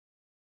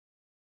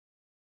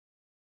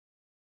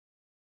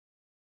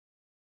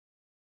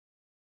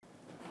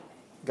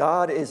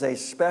God is a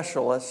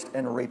specialist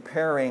in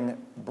repairing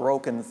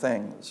broken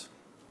things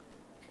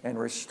and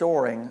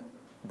restoring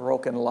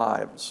broken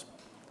lives.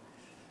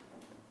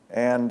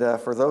 And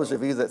for those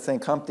of you that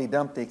think Humpty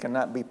Dumpty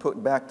cannot be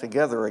put back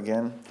together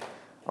again,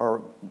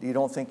 or you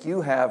don't think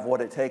you have what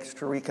it takes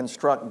to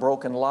reconstruct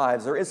broken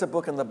lives, there is a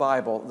book in the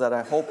Bible that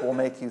I hope will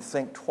make you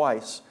think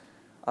twice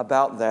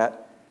about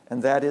that,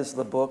 and that is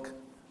the book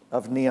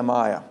of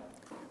Nehemiah.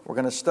 We're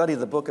going to study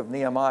the book of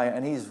Nehemiah,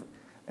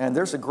 and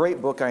there's a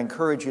great book I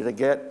encourage you to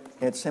get.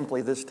 It's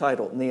simply this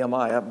title,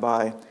 Nehemiah,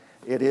 by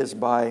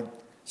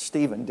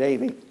Stephen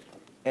Davey,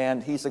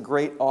 and he's a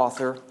great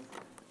author,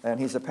 and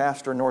he's a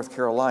pastor in North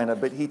Carolina,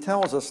 but he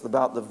tells us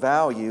about the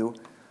value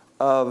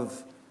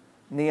of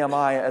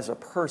Nehemiah as a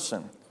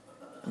person.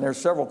 And there's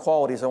several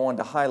qualities I wanted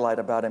to highlight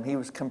about him. He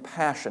was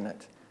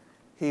compassionate.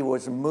 He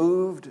was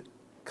moved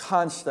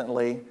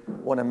constantly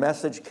when a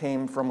message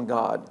came from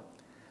God.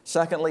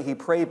 Secondly, he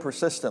prayed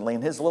persistently.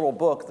 In his little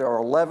book, there are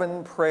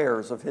 11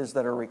 prayers of his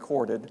that are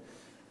recorded.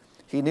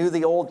 He knew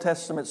the Old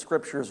Testament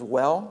scriptures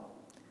well.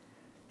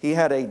 He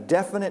had a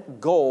definite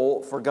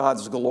goal for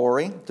God's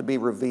glory to be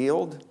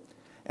revealed,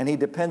 and he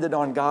depended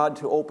on God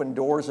to open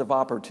doors of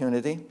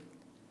opportunity.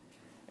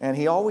 And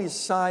he always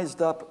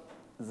sized up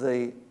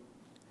the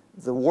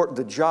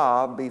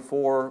job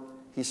before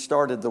he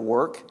started the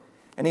work,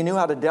 and he knew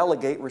how to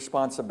delegate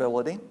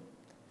responsibility.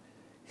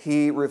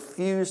 He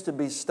refused to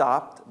be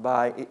stopped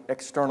by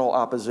external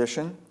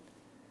opposition.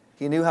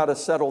 He knew how to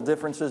settle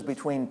differences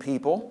between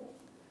people.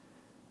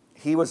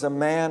 He was a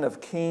man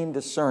of keen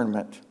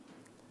discernment.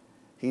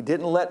 He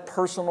didn't let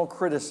personal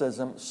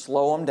criticism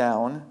slow him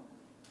down.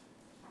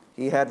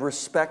 He had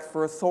respect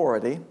for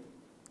authority.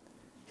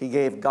 He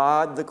gave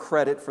God the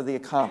credit for the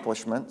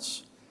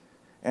accomplishments,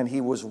 and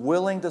he was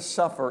willing to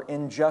suffer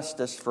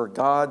injustice for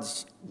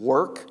God's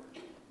work.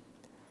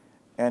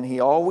 And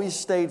he always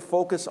stayed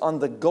focused on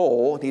the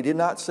goal. He did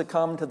not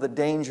succumb to the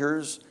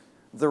dangers,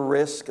 the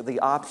risk, the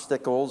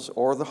obstacles,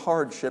 or the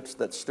hardships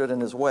that stood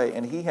in his way.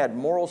 And he had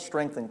moral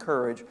strength and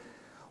courage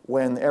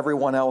when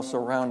everyone else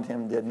around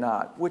him did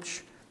not,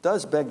 which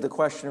does beg the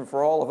question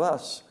for all of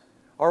us.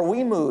 Are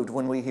we moved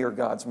when we hear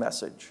God's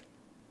message?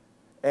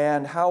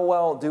 And how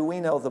well do we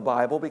know the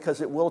Bible? Because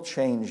it will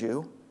change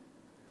you.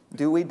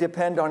 Do we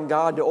depend on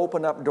God to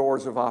open up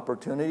doors of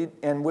opportunity?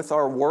 And with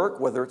our work,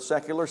 whether it's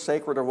secular,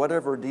 sacred, or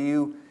whatever, do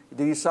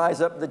you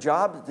size up the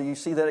job? Do you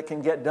see that it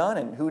can get done,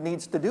 and who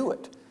needs to do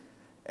it?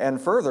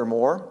 And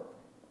furthermore,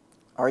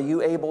 are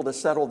you able to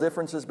settle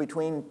differences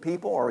between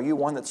people, or are you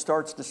one that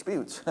starts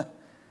disputes?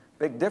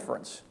 Big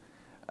difference.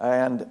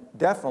 And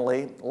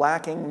definitely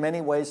lacking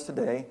many ways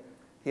today,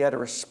 he had a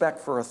respect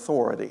for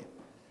authority,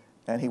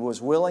 and he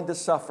was willing to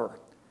suffer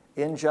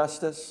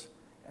injustice.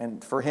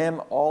 And for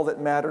him, all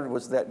that mattered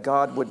was that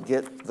God would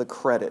get the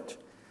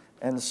credit.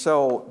 And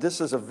so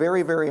this is a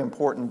very, very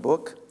important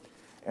book.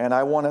 And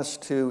I want us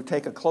to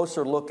take a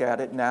closer look at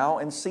it now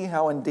and see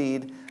how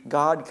indeed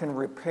God can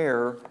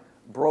repair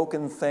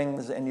broken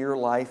things in your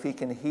life. He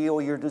can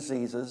heal your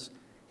diseases.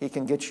 He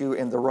can get you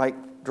in the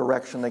right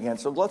direction again.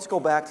 So let's go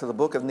back to the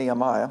book of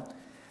Nehemiah.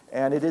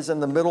 And it is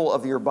in the middle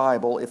of your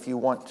Bible if you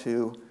want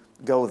to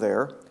go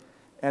there.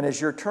 And as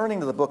you're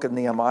turning to the book of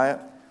Nehemiah,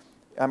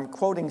 I'm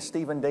quoting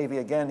Stephen Davey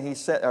again. He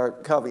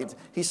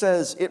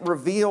says, it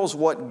reveals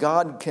what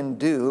God can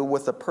do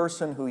with a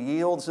person who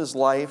yields his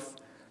life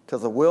to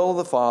the will of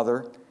the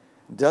Father,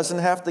 doesn't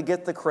have to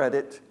get the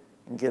credit,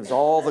 and gives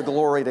all the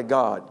glory to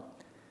God.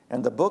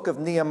 And the book of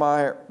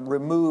Nehemiah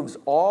removes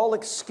all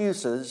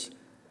excuses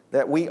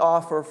that we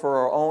offer for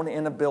our own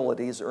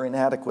inabilities or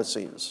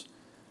inadequacies.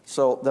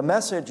 So the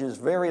message is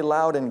very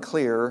loud and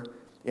clear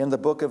in the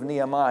book of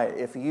Nehemiah.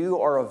 If you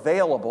are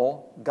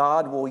available,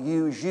 God will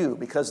use you,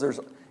 because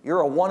you're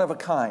a one of a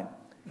kind.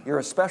 You're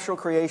a special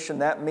creation.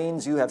 That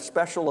means you have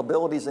special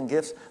abilities and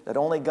gifts that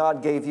only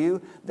God gave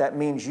you. That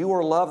means you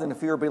are loved, and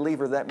if you're a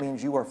believer, that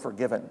means you are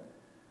forgiven.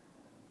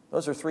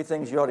 Those are three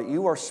things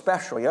you are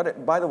special.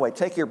 By the way,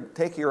 take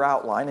your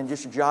outline and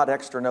just jot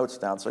extra notes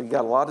down. So you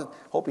got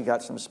hope you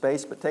got some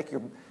space, but take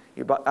your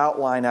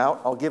outline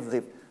out. I'll give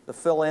the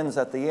fill-ins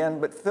at the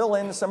end, but fill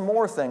in some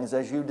more things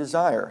as you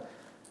desire.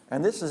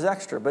 And this is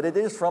extra, but it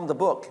is from the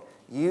book.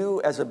 You,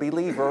 as a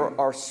believer,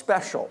 are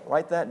special.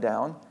 Write that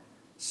down.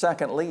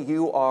 Secondly,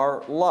 you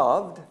are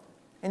loved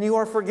and you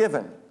are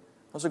forgiven.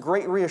 Those are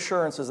great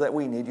reassurances that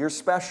we need. You're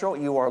special,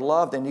 you are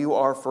loved, and you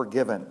are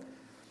forgiven.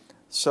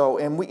 So,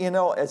 and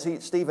as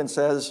Stephen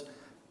says,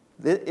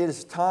 it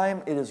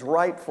is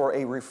ripe for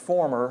a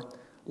reformer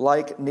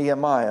like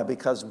Nehemiah,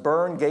 because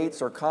burned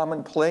gates are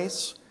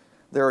commonplace.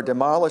 There are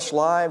demolished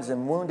lives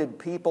and wounded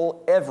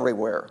people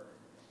everywhere.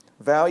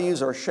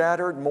 Values are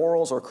shattered,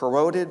 morals are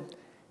corroded.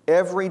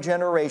 Every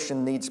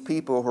generation needs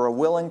people who are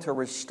willing to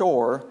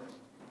restore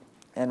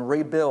and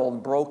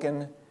rebuild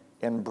broken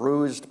and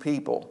bruised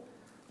people.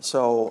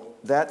 So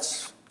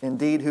that's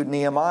indeed who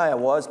Nehemiah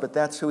was, but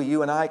that's who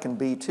you and I can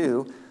be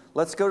too.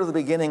 Let's go to the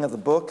beginning of the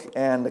book,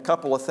 and a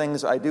couple of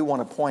things I do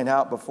want to point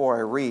out before I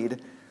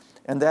read.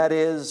 And that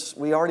is,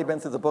 we already been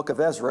through the book of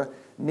Ezra.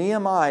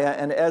 Nehemiah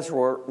and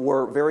Ezra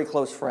were very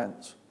close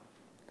friends.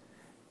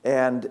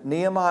 And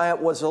Nehemiah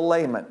was a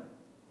layman.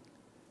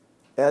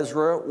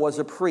 Ezra was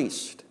a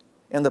priest.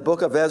 In the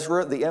book of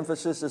Ezra, the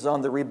emphasis is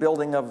on the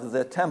rebuilding of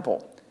the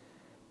temple.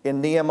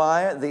 In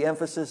Nehemiah, the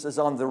emphasis is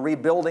on the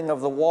rebuilding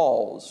of the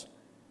walls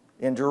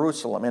in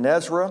Jerusalem. In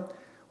Ezra,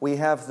 we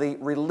have the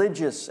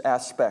religious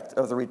aspect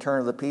of the return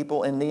of the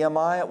people. In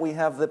Nehemiah, we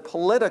have the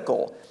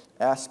political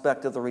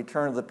aspect of the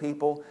return of the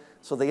people.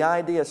 So the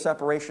idea of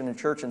separation in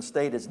church and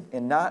state is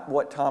not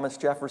what Thomas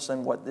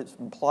Jefferson, what is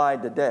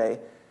implied today.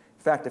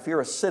 In fact, if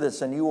you're a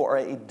citizen, you are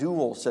a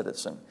dual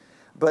citizen.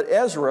 But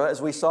Ezra,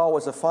 as we saw,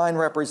 was a fine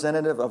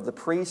representative of the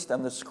priest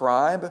and the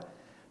scribe.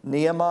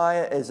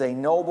 Nehemiah is a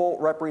noble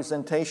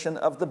representation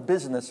of the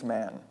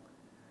businessman.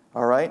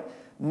 All right?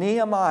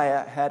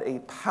 Nehemiah had a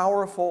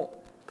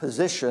powerful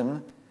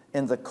position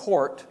in the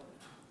court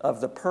of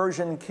the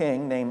Persian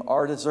king named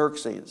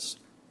Artaxerxes.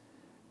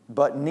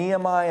 But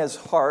Nehemiah's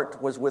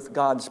heart was with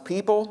God's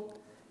people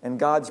and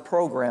God's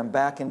program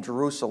back in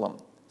Jerusalem,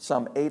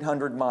 some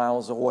 800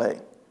 miles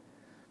away.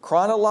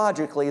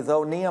 Chronologically,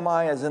 though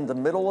Nehemiah is in the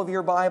middle of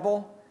your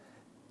Bible,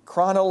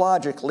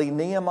 chronologically,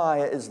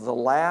 Nehemiah is the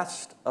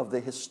last of the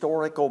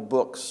historical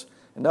books.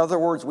 In other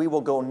words, we will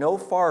go no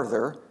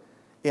farther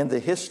in the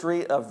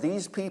history of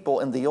these people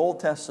in the Old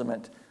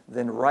Testament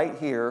than right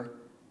here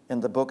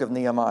in the book of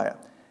Nehemiah.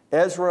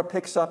 Ezra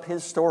picks up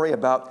his story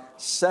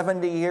about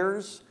 70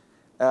 years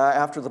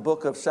after the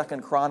book of 2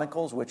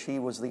 Chronicles, which he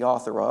was the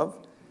author of.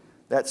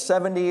 That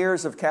 70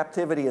 years of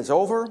captivity is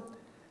over,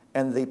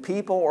 and the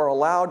people are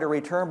allowed to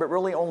return, but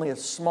really only a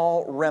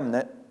small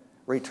remnant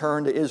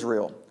return to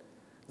Israel.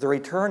 The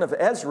return of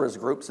Ezra's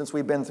group, since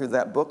we've been through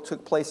that book,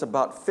 took place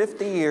about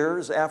 50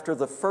 years after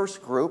the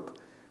first group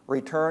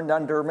returned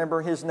under,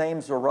 remember his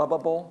name,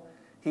 Zerubbabel?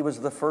 He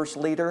was the first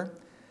leader.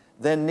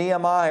 Then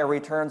Nehemiah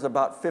returns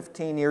about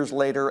 15 years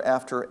later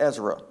after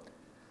Ezra.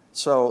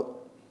 So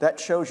that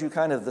shows you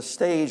kind of the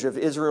stage of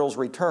Israel's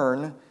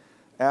return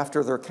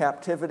after their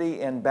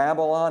captivity in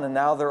Babylon, and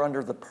now they're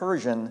under the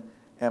Persian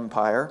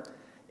Empire.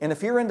 And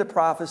if you're into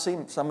prophecy,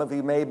 some of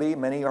you may be,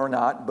 many are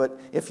not, but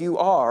if you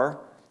are,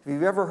 have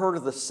you ever heard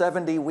of the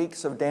 70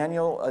 weeks of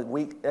Daniel? A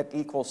week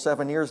equals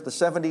 7 years. The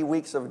 70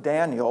 weeks of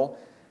Daniel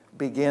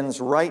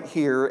begins right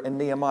here in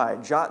Nehemiah.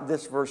 Jot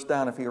this verse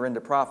down if you're into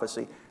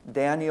prophecy.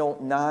 Daniel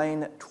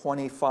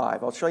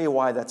 9:25. I'll show you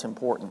why that's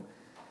important.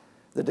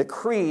 The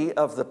decree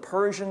of the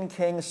Persian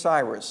king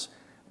Cyrus.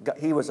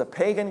 He was a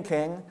pagan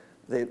king.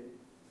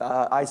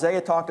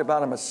 Isaiah talked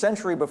about him a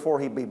century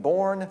before he'd be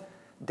born.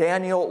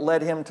 Daniel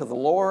led him to the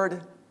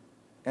Lord.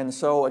 And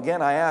so,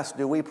 again, I ask,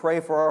 do we pray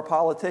for our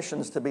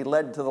politicians to be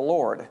led to the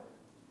Lord?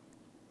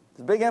 There's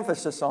a big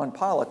emphasis on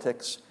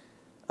politics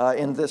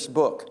in this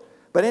book.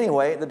 But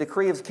anyway, the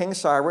decree of King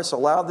Cyrus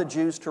allowed the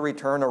Jews to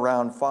return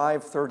around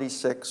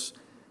 536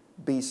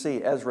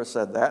 BC. Ezra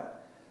said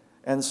that.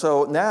 And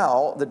so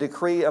now the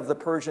decree of the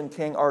Persian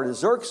king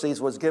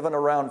Artaxerxes was given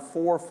around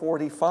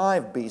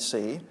 445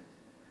 BC.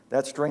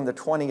 That's during the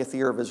 20th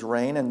year of his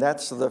reign, and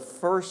that's the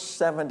first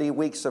 70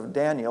 weeks of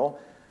Daniel.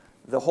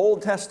 The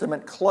Old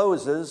Testament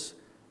closes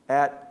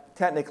at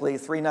technically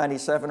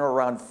 397 or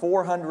around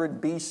 400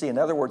 BC. In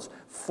other words,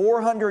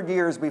 400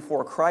 years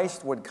before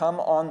Christ would come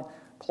on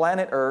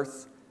planet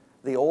Earth,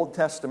 the Old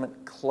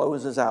Testament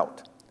closes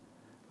out.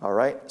 All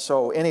right?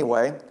 So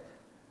anyway,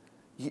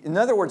 in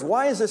other words,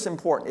 why is this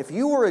important? If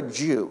you were a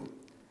Jew,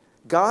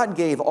 God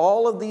gave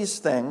all of these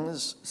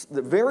things,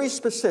 very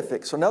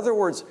specific. So in other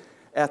words,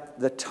 at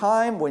the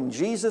time when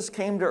Jesus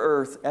came to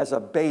earth as a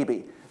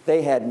baby,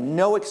 they had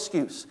no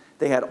excuse.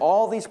 They had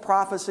all these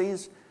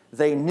prophecies.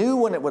 They knew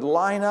when it would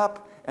line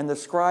up, and the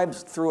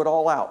scribes threw it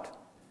all out.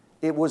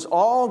 It was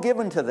all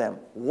given to them,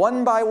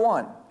 one by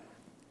one.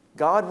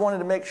 God wanted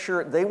to make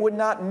sure they would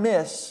not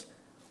miss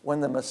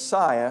when the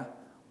Messiah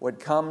would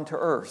come to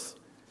earth.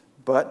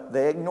 But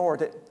they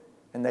ignored it,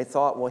 and they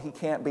thought, well, he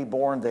can't be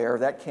born there.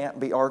 That can't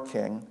be our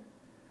king.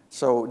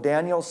 So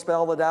Daniel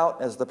spelled it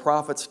out as the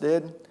prophets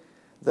did.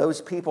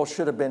 Those people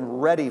should have been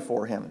ready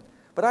for him.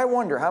 But I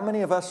wonder, how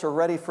many of us are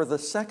ready for the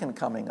second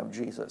coming of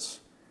Jesus?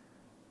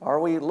 Are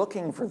we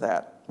looking for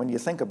that when you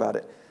think about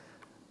it?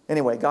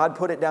 Anyway, God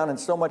put it down in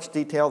so much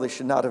detail, they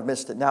should not have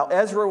missed it. Now,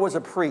 Ezra was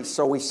a priest,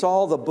 so we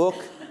saw the book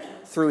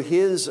through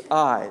his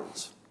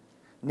eyes.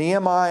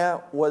 Nehemiah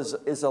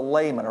is a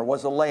layman, or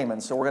was a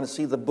layman, so we're going to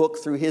see the book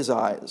through his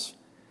eyes.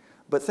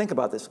 But think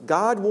about this.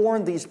 God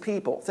warned these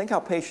people. Think how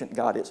patient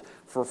God is.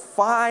 For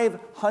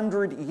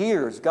 500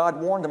 years,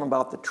 God warned them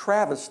about the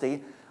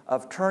travesty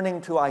of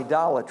turning to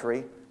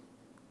idolatry,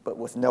 but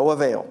with no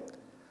avail.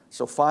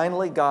 So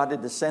finally, God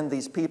had to send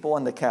these people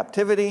into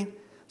captivity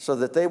so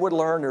that they would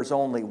learn there's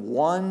only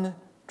one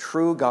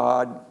true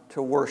God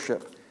to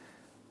worship.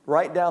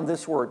 Write down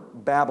this word,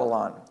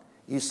 Babylon.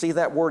 You see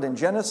that word in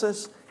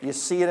Genesis, you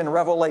see it in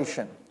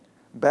Revelation.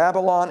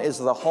 Babylon is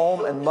the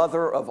home and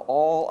mother of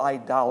all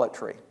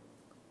idolatry.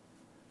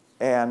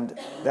 And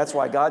that's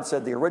why God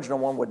said the original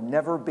one would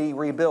never be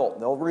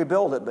rebuilt. They'll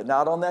rebuild it, but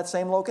not on that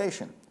same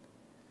location.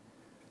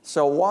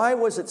 So why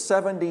was it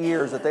 70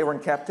 years that they were in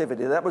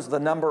captivity? That was the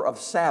number of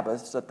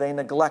Sabbaths that they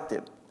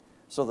neglected.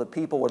 so the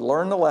people would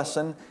learn the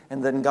lesson,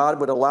 and then God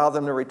would allow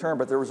them to return.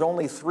 But there was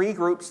only 3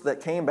 groups that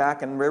came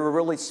back, and they were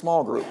really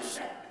small groups.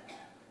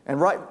 And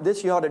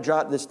you ought to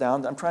jot this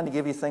down. I'm trying to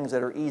give you things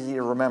that are easy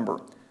to remember.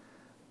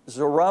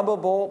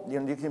 Zerubbabel,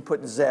 you can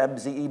put Zeb,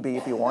 Z-E-B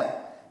if you want.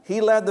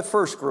 He led the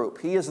first group.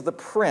 He is the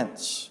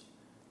prince.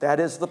 That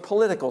is the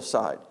political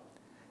side.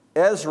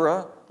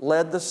 Ezra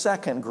led the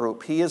second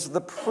group. He is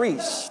the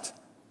priest.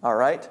 All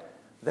right?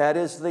 That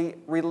is the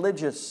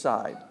religious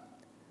side.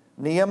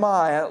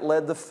 Nehemiah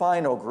led the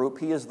final group.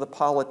 He is the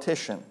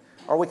politician.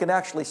 Or we can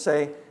actually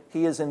say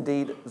he is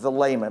indeed the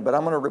layman. But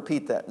I'm going to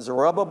repeat that.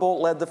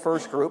 Zerubbabel led the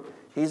first group.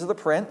 He's the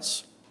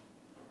prince.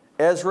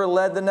 Ezra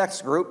led the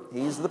next group.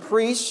 He's the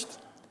priest.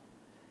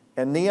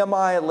 And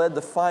Nehemiah led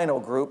the final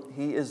group.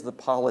 He is the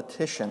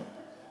politician.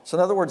 So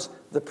in other words,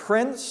 the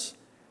prince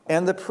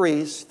and the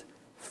priest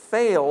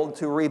failed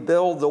to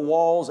rebuild the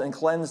walls and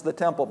cleanse the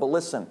temple. But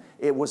listen,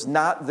 it was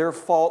not their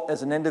fault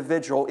as an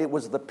individual. It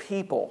was the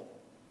people.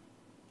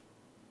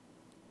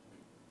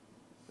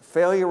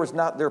 Failure was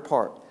not their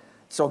part.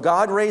 So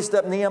God raised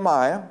up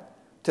Nehemiah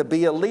to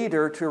be a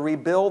leader to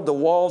rebuild the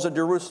walls of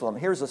Jerusalem.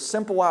 Here's a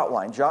simple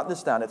outline. Jot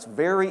this down. It's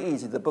very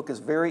easy. The book is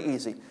very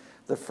easy.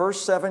 The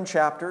first 7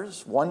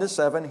 chapters, 1 to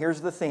 7,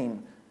 here's the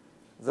theme.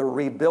 The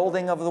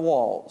rebuilding of the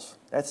walls.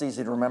 That's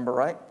easy to remember,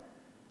 right?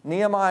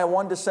 Nehemiah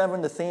 1 to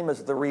 7, the theme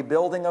is the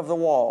rebuilding of the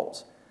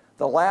walls.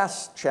 The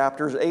last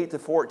chapters, 8 to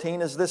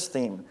 14, is this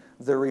theme,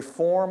 the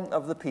reform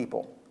of the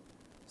people.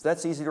 So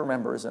that's easy to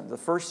remember, isn't it? The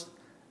first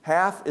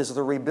half is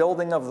the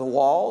rebuilding of the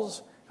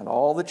walls and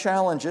all the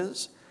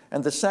challenges,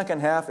 and the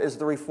second half is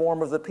the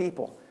reform of the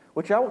people,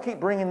 which I will keep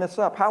bringing this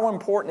up. How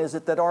important is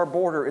it that our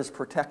border is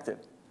protected?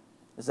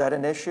 Is that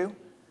an issue?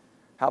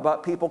 How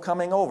about people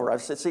coming over?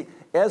 I've said, see,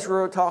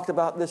 Ezra talked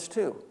about this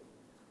too.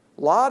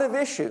 A lot of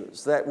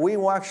issues that we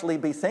will actually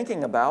be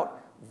thinking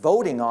about,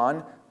 voting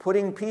on,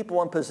 putting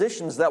people in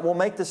positions that will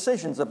make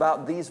decisions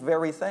about these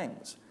very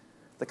things.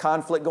 The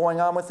conflict going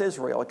on with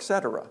Israel,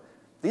 etc.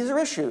 These are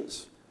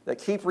issues that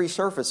keep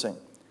resurfacing.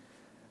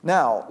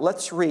 Now,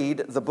 let's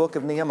read the book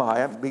of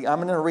Nehemiah. I'm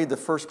going to read the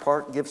first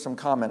part and give some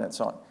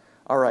comments on.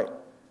 All right.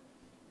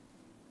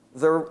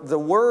 The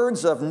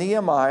words of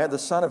Nehemiah, the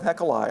son of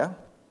Hekeliah.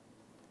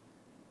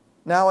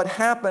 Now it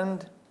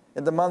happened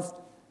in the month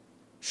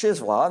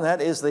Shizlah,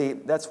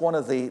 and that's one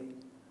of the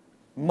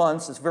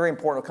months. It's very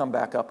important to come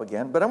back up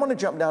again. But I want to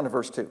jump down to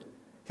verse 2.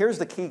 Here's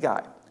the key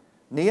guy.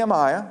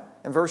 Nehemiah,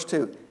 in verse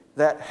 2,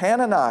 that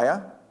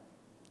Hananiah,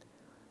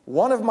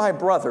 one of my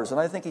brothers, and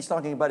I think he's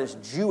talking about his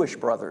Jewish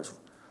brothers,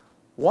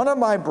 one of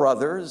my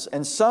brothers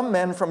and some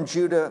men from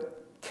Judah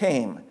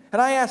came.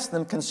 And I asked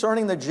them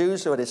concerning the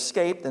Jews who had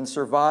escaped and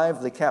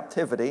survived the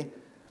captivity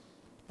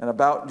and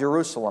about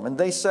Jerusalem. And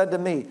they said to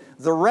me,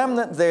 the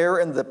remnant there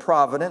in the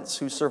province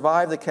who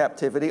survived the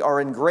captivity are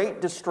in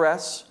great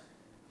distress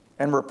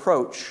and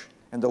reproach.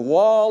 And the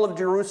wall of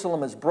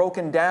Jerusalem is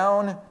broken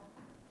down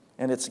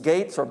and its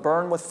gates are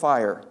burned with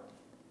fire.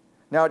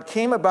 Now it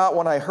came about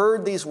when I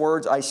heard these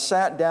words, I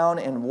sat down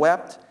and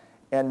wept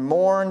and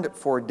mourned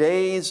for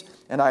days,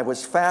 and I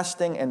was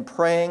fasting and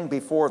praying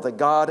before the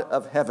God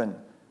of heaven.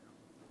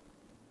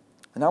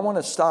 And I want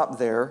to stop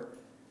there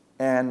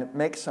and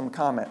make some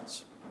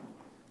comments.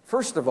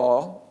 First of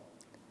all,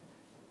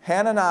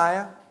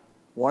 Hananiah,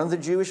 one of the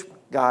Jewish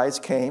guys,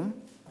 came,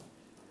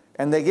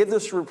 and they give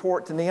this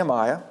report to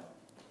Nehemiah.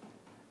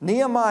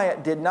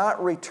 Nehemiah did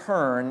not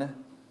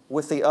return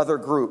with the other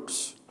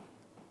groups.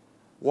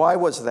 Why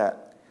was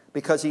that?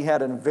 Because he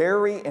had a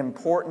very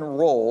important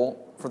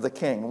role for the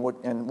king,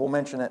 and we'll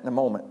mention it in a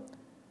moment.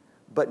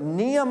 But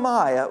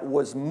Nehemiah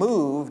was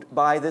moved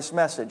by this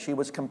message. He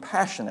was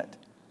compassionate.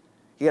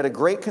 He had a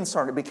great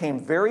concern. It became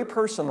very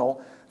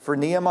personal for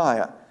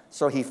Nehemiah.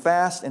 So he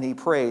fasted and he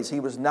prays. He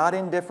was not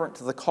indifferent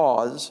to the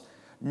cause,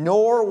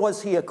 nor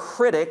was he a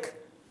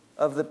critic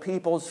of the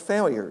people's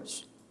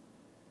failures.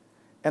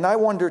 And I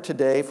wonder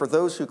today, for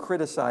those who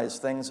criticize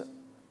things,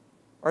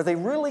 are they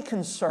really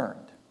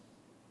concerned?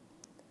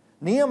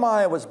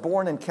 Nehemiah was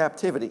born in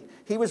captivity.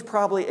 He was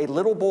probably a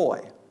little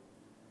boy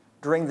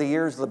during the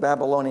years of the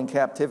Babylonian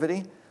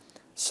captivity.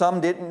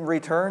 Some didn't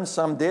return,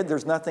 some did.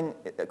 There's nothing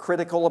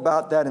critical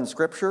about that in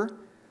Scripture.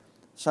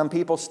 Some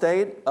people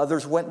stayed,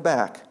 others went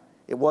back.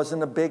 It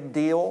wasn't a big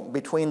deal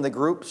between the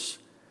groups,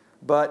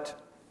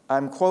 but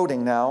I'm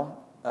quoting now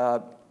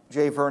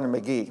J. Vernon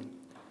McGee.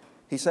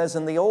 He says,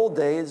 in the old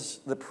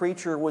days, the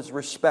preacher was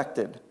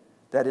respected.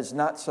 That is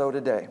not so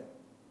today.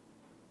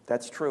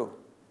 That's true.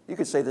 You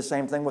could say the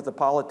same thing with the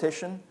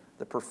politician,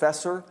 the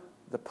professor,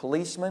 the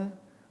policeman.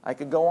 I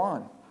could go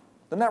on.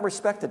 They're not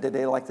respected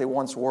today like they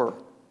once were.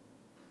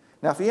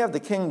 Now, if you have the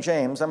King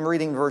James, I'm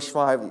reading verse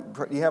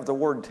 5, you have the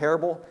word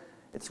terrible.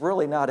 It's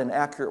really not an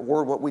accurate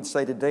word, what we'd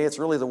say today. It's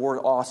really the word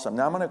awesome.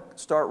 Now, I'm going to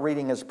start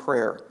reading his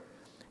prayer.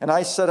 And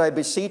I said, I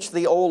beseech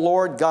thee, O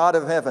Lord, God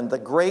of heaven, the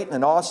great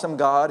and awesome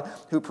God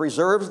who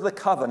preserves the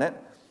covenant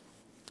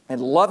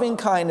and loving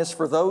kindness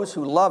for those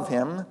who love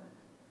him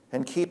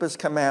and keep his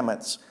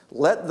commandments.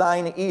 Let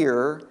thine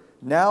ear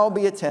Now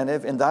be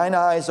attentive, and thine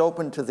eyes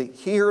open to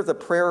hear the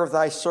prayer of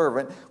thy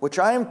servant, which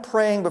I am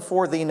praying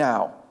before thee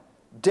now,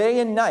 day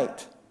and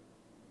night,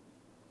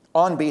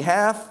 on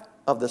behalf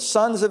of the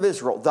sons of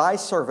Israel, thy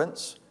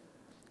servants,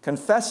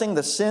 confessing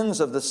the sins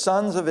of the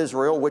sons of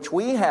Israel, which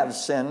we have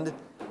sinned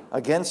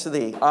against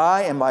thee.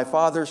 I and my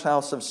father's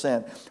house have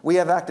sinned. We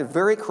have acted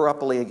very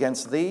corruptly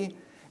against thee,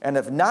 and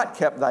have not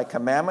kept thy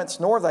commandments,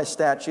 nor thy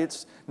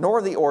statutes,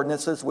 nor the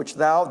ordinances which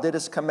thou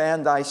didst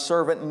command thy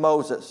servant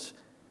Moses.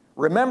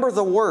 Remember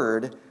the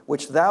word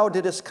which thou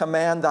didst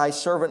command thy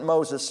servant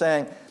Moses,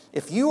 saying,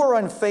 if you are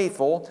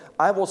unfaithful,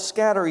 I will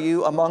scatter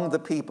you among the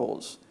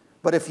peoples.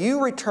 But if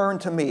you return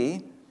to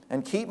me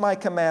and keep my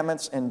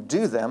commandments and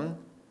do them,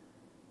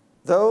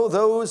 though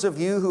those of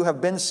you who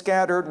have been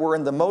scattered were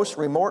in the most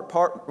remote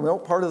part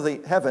of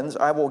the heavens,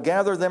 I will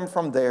gather them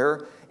from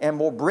there and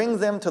will bring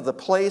them to the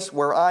place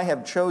where I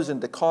have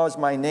chosen to cause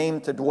my name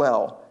to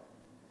dwell.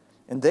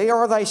 And they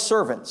are thy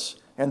servants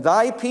and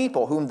thy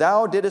people, whom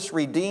thou didst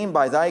redeem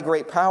by thy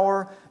great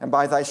power and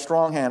by thy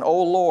strong hand.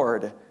 O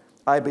Lord,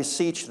 I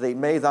beseech thee,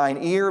 may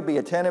thine ear be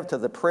attentive to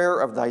the prayer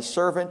of thy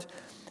servant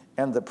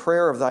and the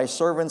prayer of thy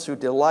servants who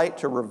delight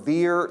to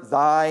revere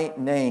thy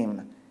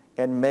name,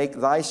 and make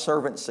thy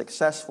servant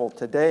successful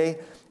today,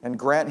 and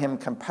grant him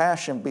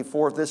compassion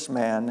before this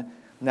man.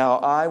 Now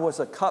I was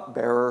a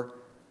cupbearer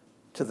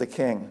to the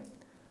king.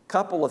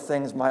 Couple of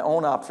things, my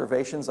own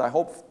observations, I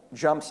hope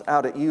jumps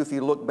out at you if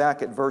you look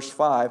back at verse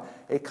 5.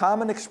 A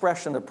common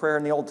expression of prayer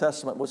in the Old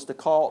Testament was to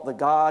call the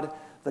God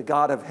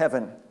of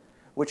heaven,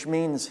 which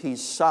means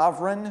he's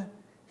sovereign,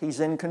 he's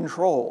in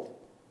control.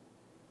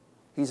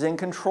 He's in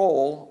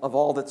control of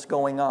all that's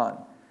going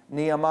on.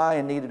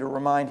 Nehemiah needed to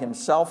remind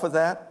himself of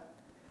that,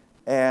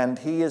 and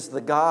he is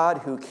the God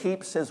who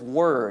keeps his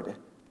word.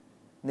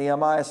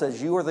 Nehemiah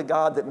says, you are the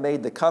God that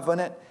made the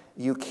covenant.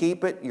 You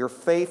keep it, you're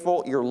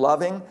faithful, you're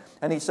loving.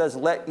 And he says,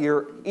 let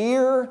your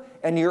ear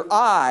and your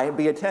eye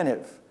be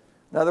attentive.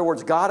 In other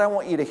words, God, I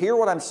want you to hear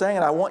what I'm saying,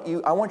 and I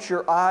want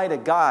your eye to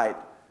guide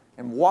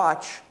and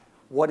watch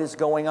what is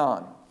going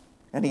on.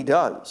 And he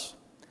does.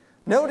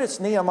 Notice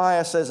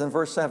Nehemiah says in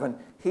verse 7,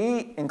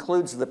 he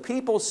includes the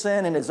people's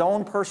sin and his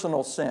own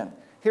personal sin.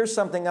 Here's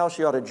something else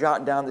you ought to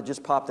jot down that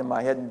just popped in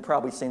my head, and you've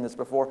probably seen this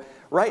before.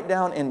 Write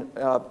down in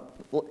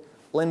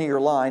linear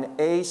line,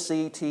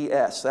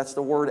 A-C-T-S. That's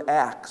the word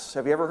acts.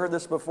 Have you ever heard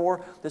this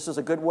before? This is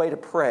a good way to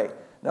pray.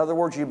 In other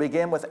words, you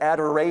begin with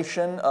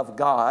adoration of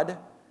God.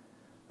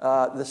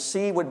 The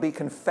C would be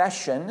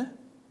confession.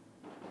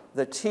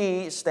 The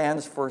T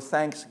stands for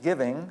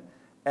thanksgiving.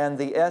 And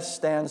the S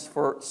stands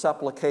for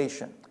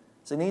supplication.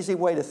 It's an easy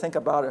way to think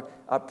about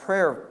a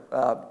prayer,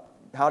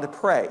 how to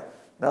pray.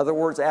 In other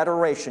words,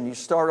 adoration. You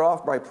start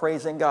off by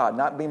praising God,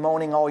 not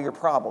bemoaning all your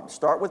problems.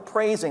 Start with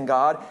praising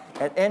God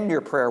and end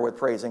your prayer with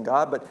praising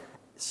God. But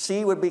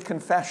C would be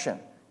confession,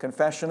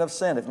 confession of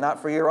sin. If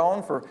not for your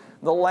own, for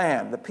the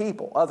land, the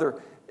people.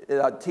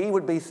 T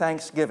would be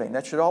thanksgiving.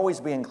 That should always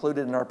be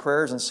included in our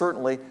prayers, and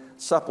certainly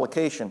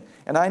supplication.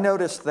 And I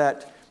noticed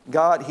that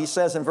God, he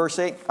says in verse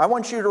 8, I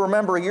want you to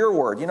remember your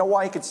word. You know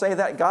why he could say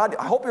that? God,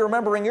 I hope you're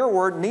remembering your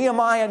word.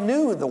 Nehemiah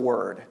knew the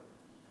word.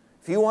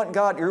 If you want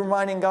God, you're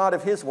reminding God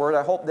of his word.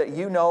 I hope that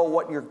you know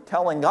what you're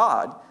telling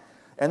God.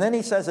 And then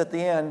he says at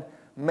the end,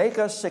 make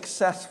us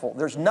successful.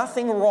 There's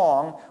nothing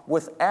wrong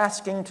with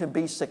asking to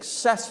be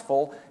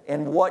successful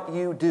in what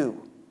you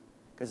do,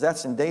 because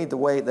that's indeed the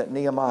way that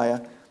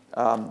Nehemiah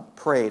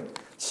prayed.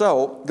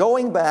 So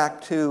going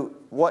back to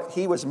what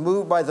he was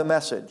moved by the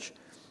message,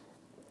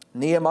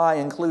 Nehemiah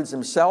includes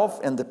himself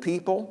and the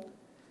people.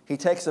 He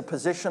takes a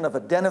position of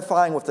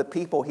identifying with the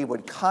people. He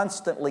would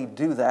constantly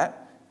do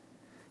that.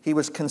 He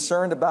was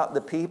concerned about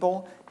the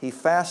people. He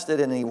fasted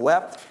and he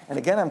wept. And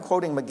again, I'm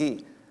quoting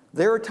McGee.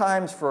 There are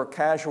times for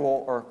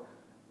casual or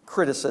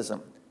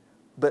criticism.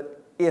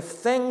 But if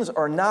things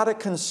are not a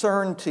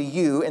concern to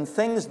you and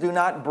things do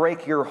not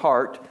break your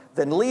heart,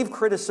 then leave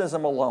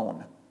criticism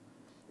alone.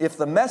 If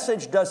the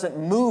message doesn't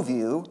move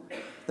you,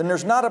 then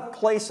there's not a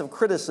place of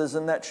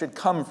criticism that should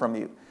come from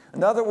you.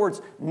 In other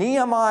words,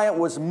 Nehemiah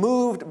was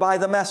moved by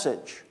the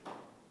message.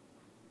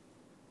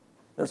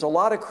 There's a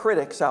lot of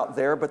critics out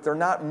there, but they're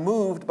not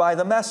moved by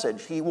the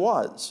message. He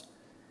was.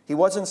 He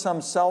wasn't some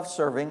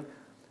self-serving,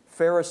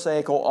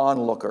 pharisaical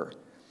onlooker,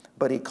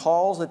 but he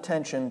calls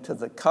attention to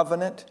the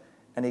covenant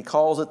and he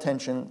calls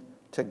attention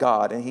to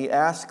God. And he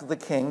asked the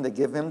king to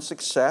give him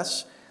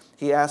success.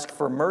 He asked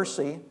for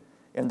mercy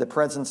in the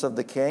presence of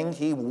the king.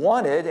 He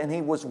wanted and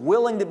he was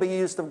willing to be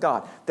used of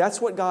God.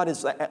 That's what God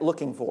is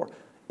looking for.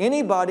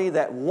 Anybody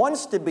that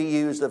wants to be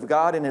used of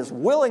God and is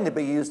willing to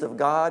be used of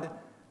God,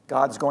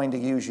 God's going to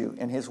use you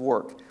in his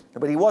work.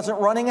 But he wasn't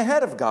running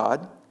ahead of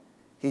God.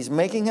 He's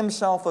making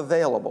himself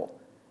available.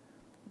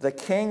 The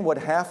king would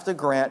have to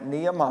grant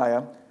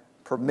Nehemiah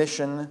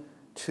permission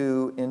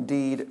to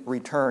indeed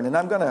return. And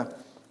I'm going to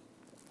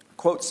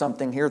quote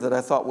something here that I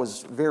thought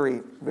was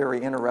very,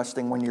 very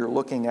interesting when you're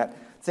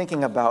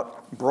thinking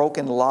about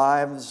broken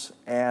lives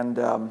and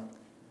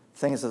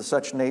things of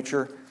such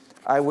nature.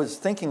 I was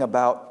thinking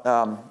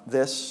about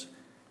this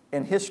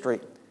in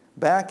history.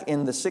 Back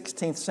in the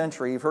 16th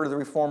century, you've heard of the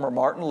reformer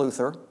Martin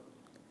Luther.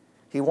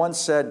 He once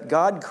said,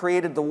 "God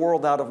created the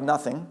world out of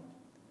nothing,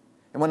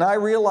 and when I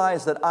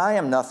realize that I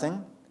am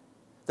nothing,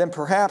 then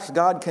perhaps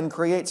God can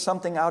create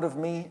something out of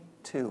me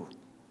too."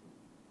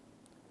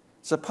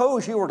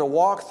 Suppose you were to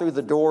walk through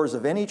the doors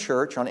of any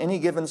church on any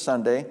given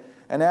Sunday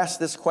and ask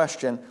this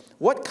question: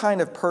 what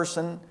kind of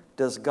person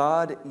does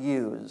God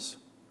use?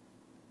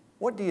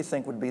 What do you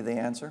think would be the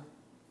answer?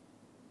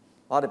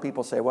 A lot of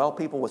people say, well,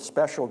 people with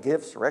special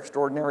gifts or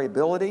extraordinary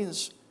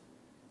abilities,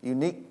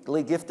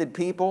 uniquely gifted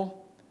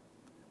people,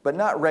 but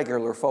not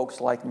regular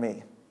folks like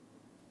me.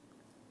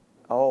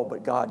 Oh,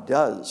 but God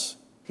does.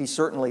 He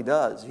certainly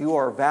does. You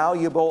are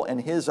valuable in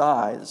His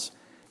eyes,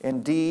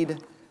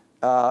 indeed,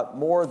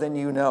 more than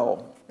you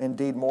know.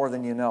 Indeed, more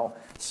than you know.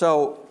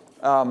 So,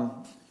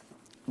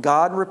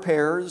 God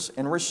repairs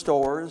and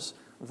restores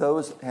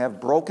those who have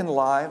broken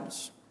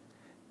lives.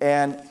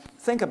 And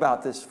think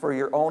about this for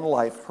your own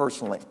life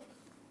personally.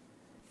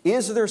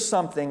 Is there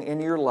something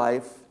in your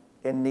life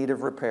in need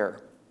of repair?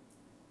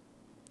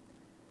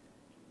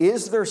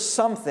 Is there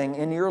something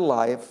in your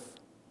life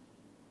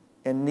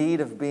in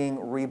need of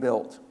being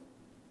rebuilt?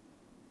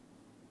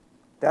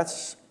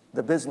 That's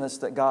the business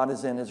that God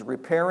is in, is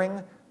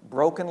repairing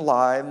broken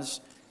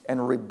lives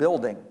and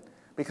rebuilding.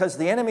 Because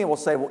the enemy will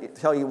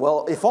tell you,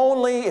 well, if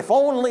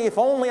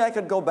only I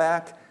could go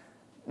back.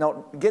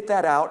 No, get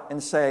that out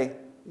and say,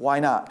 why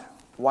not?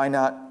 Why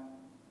not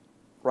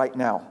right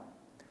now?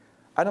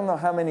 I don't know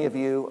how many of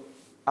you,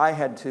 I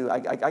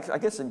guess I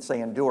didn't say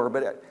endure,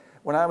 but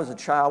when I was a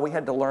child, we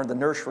had to learn the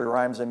nursery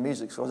rhymes in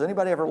music schools. Has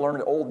anybody ever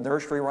learned old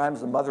nursery rhymes,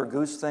 the Mother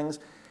Goose things?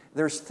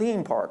 There's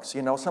theme parks.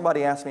 You know,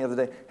 somebody asked me the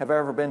other day, have I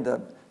ever been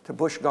to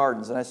Busch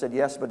Gardens? And I said,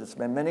 yes, but it's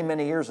been many,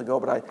 many years ago.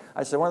 But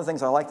I said one of the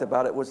things I liked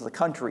about it was the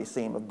country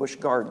theme of Busch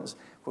Gardens.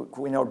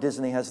 We know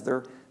Disney has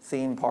their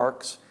theme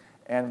parks.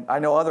 And I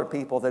know other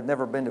people that have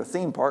never been to a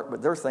theme park,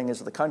 but their thing is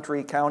the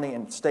country, county,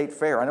 and state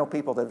fair. I know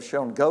people that have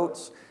shown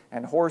goats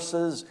and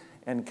horses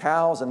and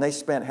cows, and they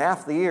spent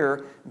half the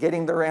year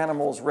getting their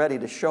animals ready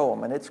to show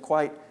them. And it's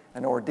quite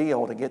an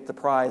ordeal to get the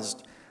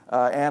prized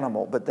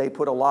animal, but they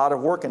put a lot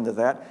of work into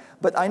that.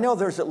 But I know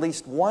there's at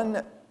least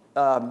one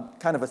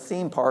kind of a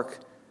theme park.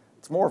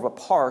 It's more of a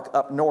park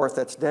up north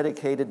that's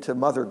dedicated to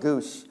Mother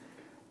Goose.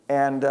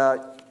 And I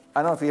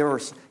don't know if you ever,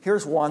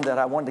 here's one that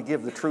I wanted to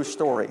give the true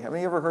story. Have you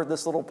ever heard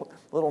this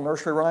little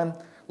nursery rhyme?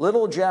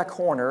 Little Jack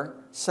Horner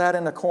sat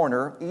in a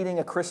corner eating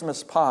a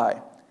Christmas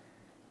pie.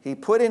 He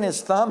put in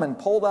his thumb and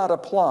pulled out a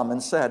plum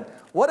and said,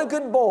 "What a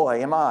good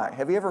boy am I."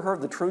 Have you ever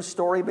heard the true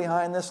story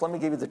behind this? Let me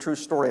give you the true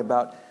story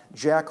about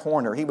Jack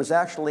Horner. He was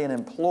actually an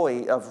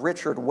employee of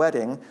Richard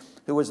Wedding,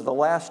 who was the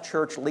last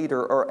church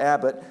leader or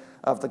abbot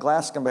of the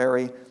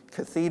Glastonbury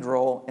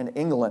Cathedral in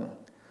England.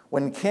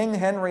 When King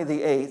Henry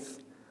VIII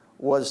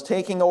was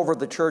taking over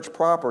the church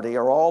property,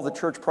 or all the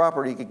church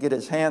property he could get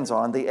his hands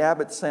on, the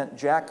abbot sent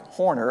Jack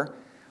Horner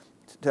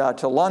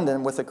to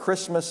London with a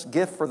Christmas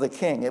gift for the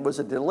king. It was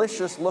a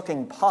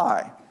delicious-looking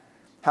pie.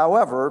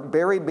 However,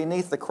 buried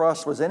beneath the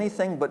crust was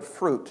anything but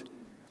fruit.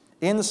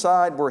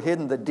 Inside were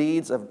hidden the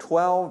deeds of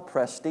 12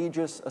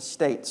 prestigious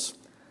estates.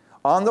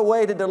 On the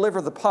way to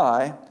deliver the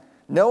pie,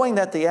 knowing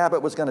that the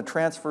abbot was going to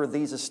transfer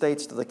these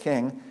estates to the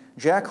king,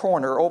 Jack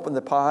Horner opened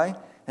the pie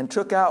and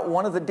took out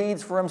one of the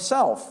deeds for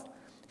himself.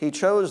 He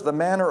chose the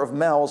Manor of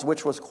Mells,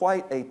 which was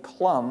quite a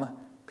plum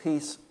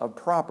piece of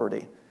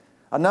property.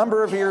 A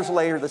number of years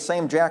later, the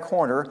same Jack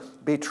Horner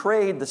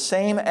betrayed the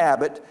same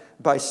abbot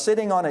by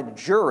sitting on a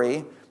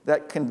jury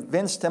that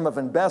convinced him of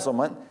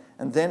embezzlement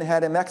and then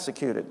had him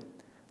executed.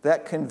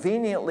 That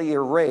conveniently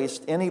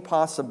erased any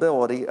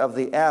possibility of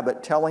the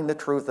abbot telling the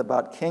truth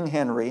about King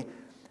Henry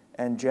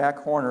and Jack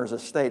Horner's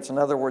estates. In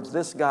other words,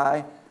 this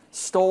guy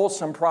stole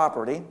some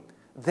property,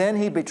 then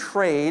he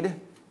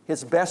betrayed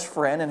his best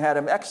friend and had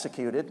him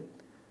executed.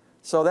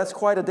 So that's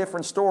quite a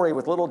different story.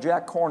 With little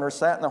Jack Horner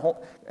sat in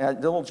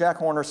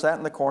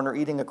the corner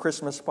eating a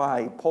Christmas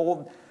pie. He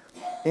pulled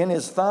in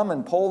his thumb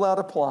and pulled out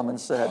a plum and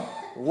said,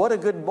 "What a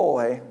good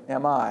boy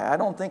am I." I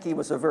don't think he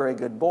was a very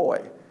good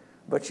boy,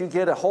 but you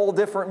get a whole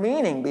different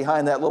meaning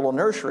behind that little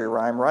nursery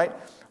rhyme, right?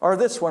 Or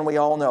this one we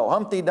all know: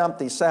 Humpty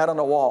Dumpty sat on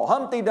a wall.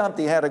 Humpty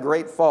Dumpty had a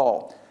great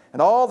fall,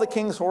 and all the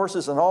king's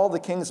horses and all the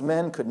king's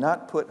men could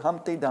not put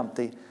Humpty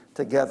Dumpty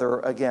together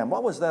again.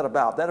 What was that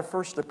about? That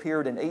first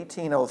appeared in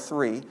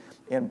 1803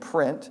 in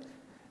print.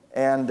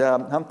 And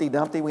Humpty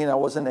Dumpty, we know,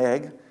 was an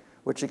egg,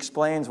 which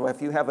explains, well,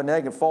 if you have an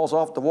egg and falls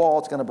off the wall,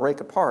 it's going to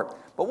break apart.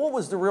 But what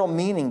was the real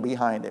meaning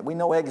behind it? We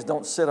know eggs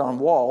don't sit on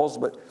walls,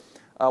 but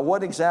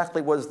what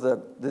exactly was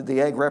did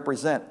the egg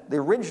represent?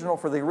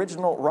 For the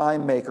original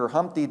rhyme maker,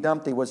 Humpty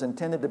Dumpty was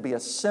intended to be a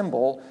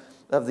symbol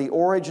of the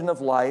origin of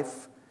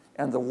life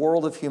and the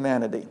world of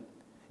humanity.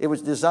 It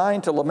was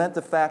designed to lament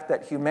the fact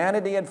that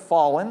humanity had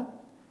fallen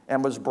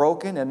and was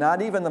broken, and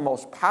not even the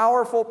most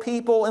powerful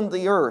people in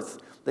the earth,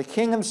 the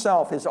king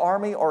himself, his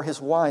army, or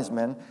his wise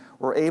men,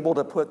 were able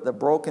to put the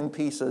broken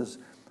pieces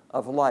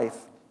of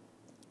life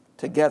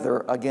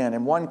together again.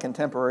 And one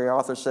contemporary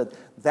author said,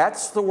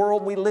 "That's the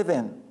world we live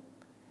in.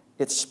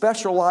 It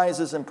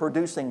specializes in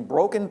producing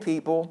broken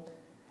people,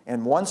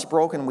 and once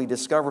broken, we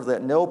discover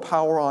that no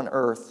power on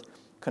earth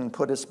can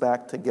put us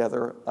back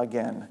together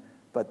again.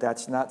 But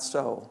that's not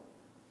so.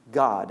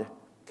 God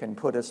can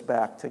put us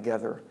back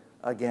together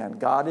again.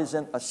 God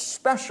isn't a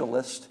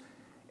specialist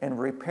in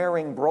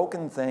repairing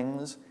broken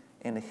things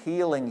and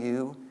healing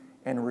you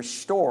and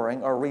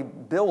restoring or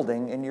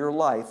rebuilding in your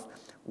life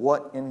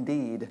what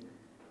indeed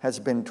has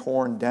been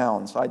torn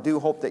down. So I do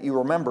hope that you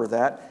remember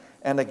that.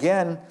 And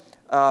again,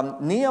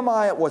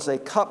 Nehemiah was a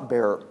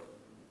cupbearer.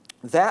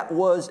 That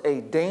was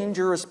a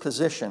dangerous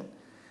position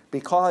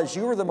because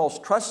you were the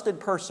most trusted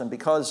person,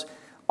 because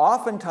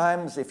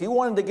oftentimes if you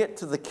wanted to get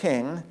to the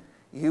king,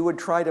 you would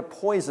try to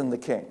poison the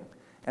king.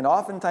 And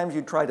oftentimes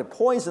you'd try to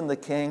poison the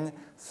king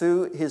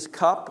through his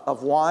cup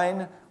of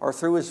wine or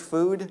through his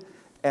food.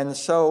 And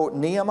so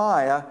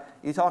Nehemiah,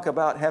 you talk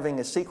about having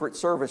a Secret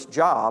Service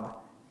job,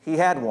 he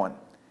had one.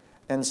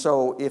 And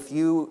so he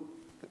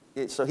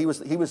was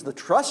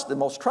the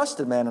most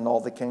trusted man in all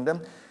the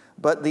kingdom.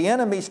 But the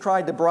enemies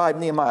tried to bribe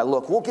Nehemiah.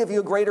 Look, we'll give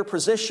you a greater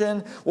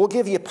position. We'll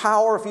give you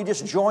power if you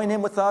just join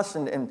in with us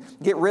and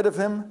get rid of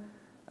him.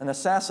 And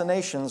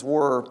assassinations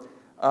were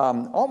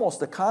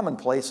almost a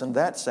commonplace in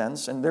that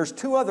sense. And there's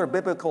two other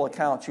biblical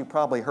accounts you've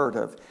probably heard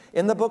of.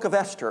 In the book of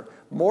Esther,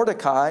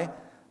 Mordecai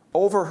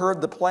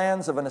overheard the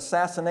plans of an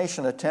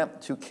assassination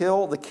attempt to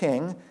kill the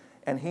king,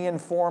 and he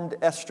informed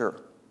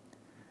Esther.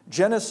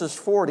 Genesis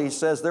 40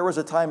 says there was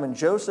a time in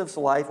Joseph's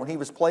life when he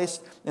was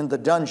placed in the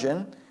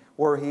dungeon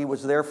where he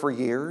was there for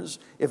years.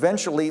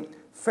 Eventually,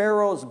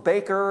 Pharaoh's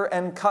baker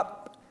and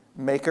cup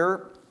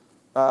maker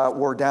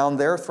were down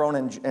there thrown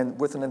in, and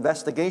with an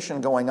investigation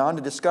going on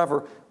to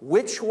discover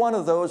which one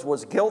of those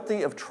was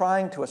guilty of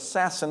trying to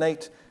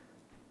assassinate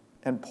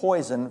and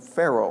poison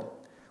Pharaoh.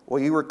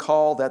 Well, you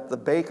recall that the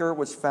baker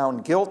was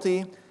found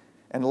guilty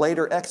and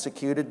later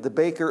executed.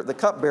 The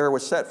cupbearer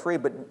was set free,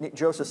 but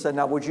Joseph said,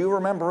 now would you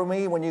remember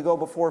me when you go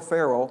before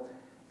Pharaoh?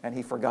 And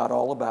he forgot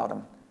all about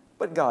him.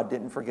 But God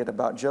didn't forget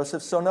about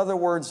Joseph. So in other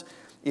words,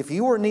 if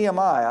you were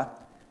Nehemiah,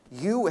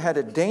 you had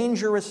a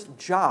dangerous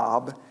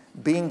job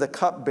being the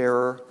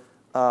cupbearer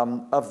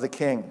of the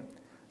king.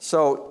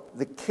 So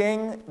the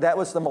king, that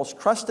was the most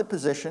trusted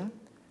position.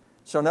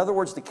 So in other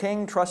words, the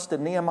king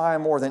trusted Nehemiah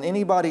more than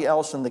anybody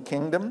else in the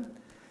kingdom.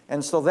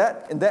 And so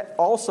that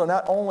also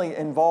not only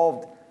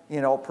involved,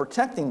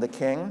 protecting the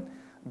king,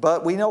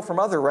 but we know from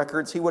other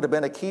records he would have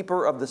been a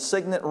keeper of the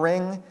signet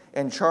ring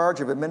in charge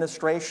of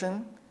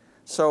administration.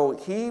 So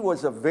he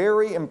was a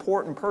very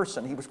important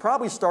person. He was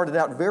probably started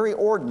out very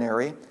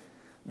ordinary,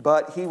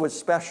 but he was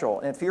special.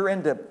 And if you're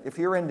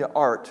into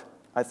art,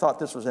 I thought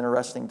this was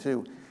interesting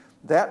too.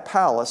 That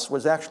palace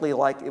was actually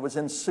like, it was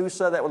in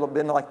Susa. That would have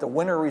been like the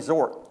winter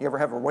resort. You ever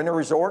have a winter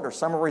resort or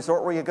summer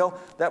resort where you go?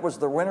 That was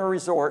the winter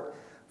resort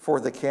for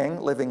the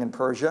king living in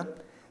Persia.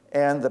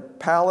 And the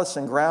palace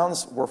and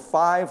grounds were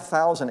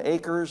 5,000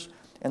 acres,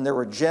 and there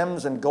were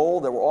gems and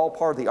gold that were all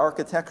part of the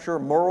architecture.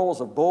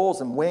 Murals of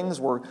bulls and wings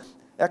were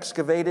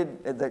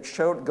excavated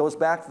that goes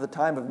back to the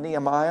time of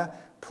Nehemiah,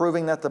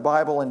 proving that the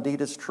Bible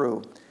indeed is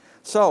true.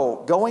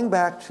 So, going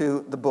back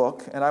to the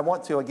book, and I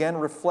want to again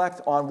reflect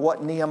on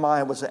what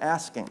Nehemiah was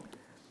asking.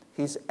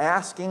 He's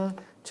asking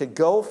to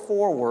go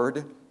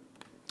forward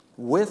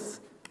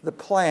with the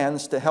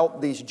plans to help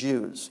these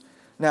Jews.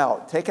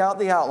 Now, take out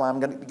the outline. I'm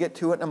going to get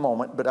to it in a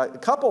moment, but a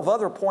couple of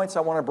other points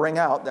I want to bring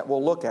out that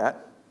we'll look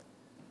at.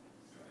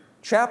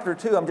 Chapter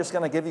 2, I'm just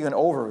going to give you an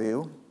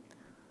overview.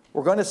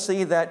 We're going to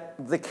see that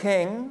the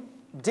king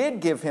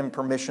did give him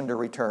permission to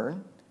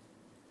return.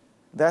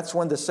 That's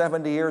when the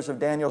 70 years of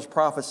Daniel's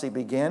prophecy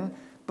begin.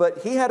 But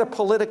he had a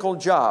political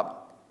job.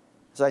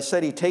 As I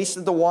said, he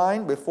tasted the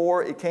wine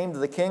before it came to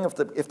the king.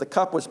 If the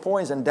cup was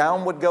poisoned,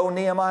 down would go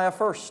Nehemiah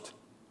first.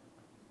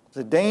 It's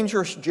a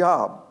dangerous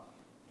job.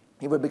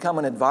 He would become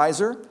an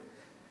advisor,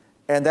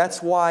 and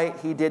that's why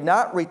he did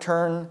not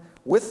return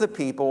with the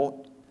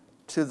people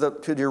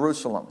to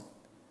Jerusalem.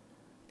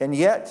 And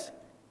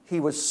yet,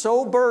 he was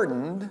so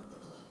burdened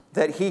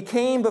that he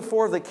came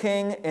before the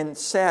king in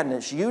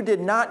sadness. You did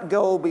not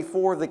go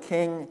before the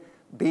king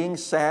being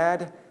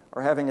sad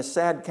or having a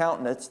sad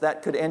countenance.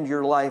 That could end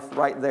your life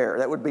right there.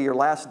 That would be your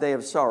last day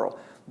of sorrow.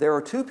 There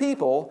are two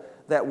people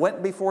that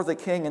went before the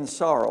king in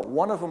sorrow.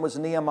 One of them was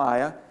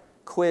Nehemiah.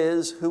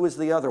 Quiz, who was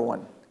the other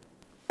one?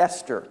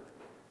 Esther.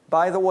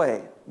 By the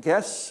way,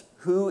 guess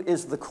who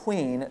is the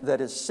queen that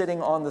is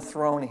sitting on the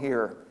throne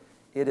here?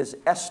 It is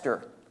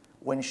Esther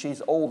when she's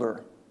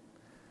older.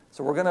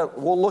 So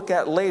we'll look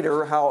at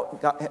later how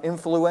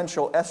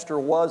influential Esther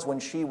was when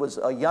she was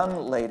a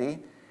young lady.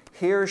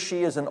 Here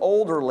she is an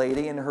older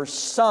lady, and her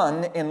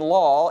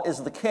son-in-law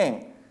is the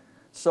king.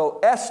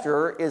 So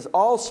Esther is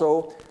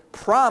also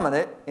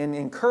prominent in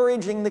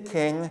encouraging the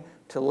king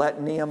to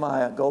let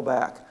Nehemiah go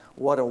back.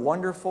 What a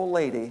wonderful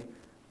lady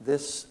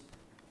this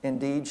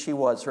indeed she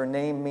was. Her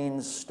name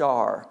means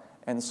star,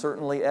 and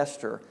certainly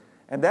Esther.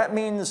 And that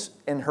means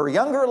in her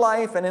younger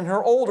life and in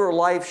her older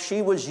life,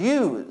 she was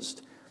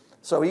used.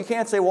 So you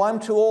can't say, well, I'm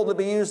too old to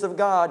be used of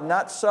God.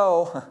 Not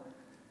so.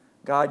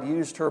 God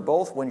used her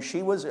both when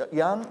she was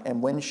young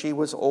and when she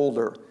was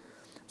older.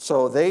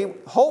 So they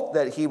hoped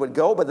that he would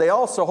go, but they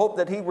also hoped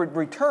that he would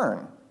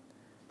return.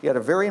 He had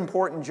a very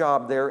important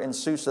job there in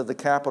Susa, the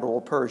capital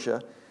of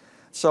Persia.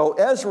 So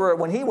Ezra,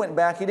 when he went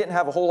back, he didn't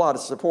have a whole lot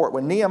of support.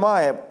 When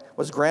Nehemiah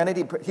was granted,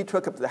 he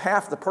took up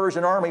half the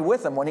Persian army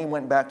with him when he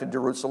went back to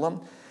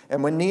Jerusalem.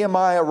 And when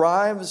Nehemiah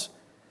arrives,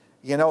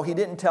 you know, he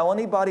didn't tell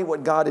anybody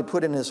what God had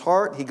put in his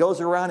heart. He goes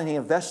around and he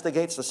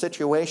investigates the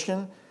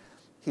situation.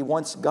 He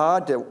wants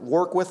God to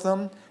work with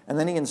them. And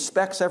then he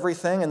inspects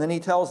everything. And then he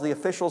tells the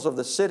officials of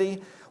the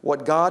city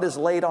what God has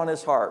laid on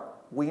his heart.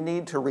 We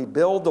need to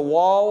rebuild the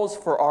walls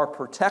for our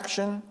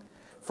protection,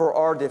 for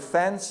our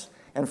defense,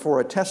 and for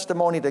a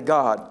testimony to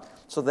God,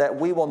 so that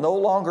we will no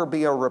longer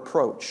be a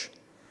reproach.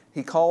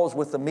 He calls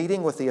with the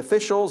meeting with the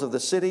officials of the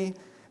city,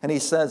 and he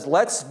says,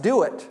 let's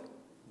do it.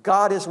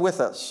 God is with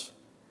us.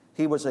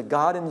 He was a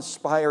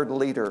God-inspired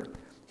leader.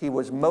 He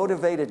was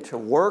motivated to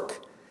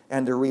work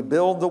and to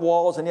rebuild the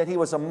walls, and yet he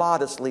was a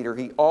modest leader.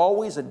 He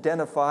always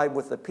identified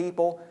with the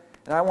people.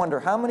 And I wonder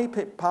how many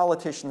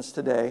politicians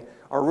today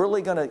are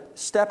really going to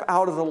step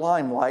out of the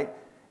limelight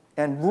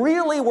and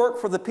really work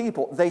for the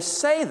people. They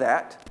say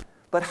that,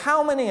 but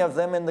how many of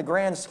them in the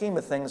grand scheme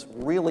of things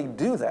really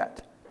do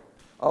that?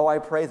 Oh, I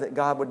pray that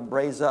God would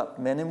raise up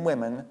men and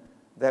women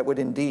that would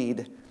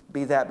indeed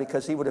be that,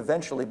 because he would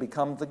eventually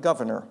become the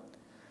governor.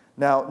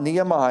 Now,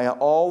 Nehemiah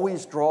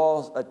always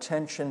draws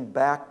attention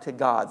back to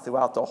God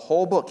throughout the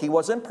whole book. He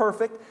wasn't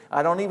perfect.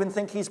 I don't even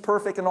think he's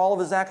perfect in all of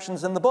his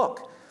actions in the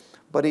book.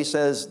 But he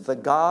says, the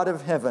God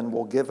of heaven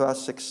will give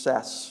us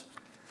success.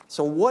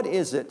 So what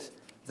is it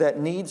that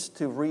needs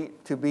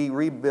to be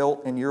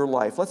rebuilt in your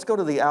life? Let's go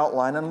to the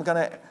outline. I'm going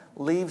to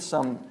leave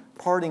some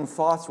parting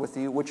thoughts with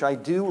you, which I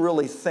do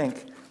really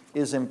think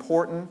is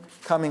important,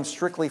 coming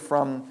strictly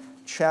from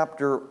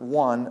chapter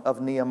 1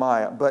 of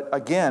Nehemiah. But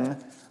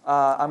again,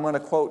 I'm going to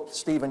quote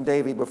Stephen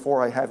Davey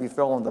before I have you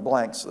fill in the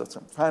blanks. So that's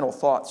some final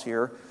thoughts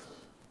here.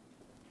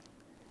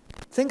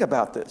 Think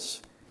about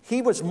this.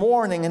 He was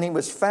mourning and he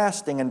was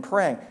fasting and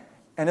praying.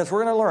 And as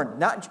we're going to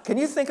learn, can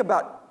you think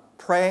about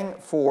praying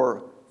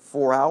for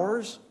 4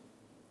 hours?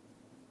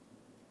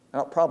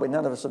 Well, probably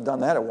none of us have done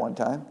that at one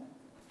time.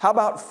 How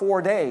about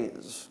 4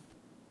 days?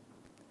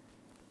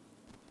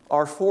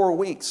 Or 4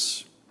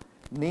 weeks?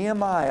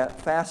 Nehemiah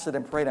fasted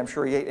and prayed, I'm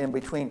sure he ate in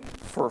between,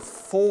 for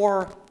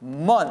 4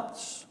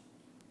 months.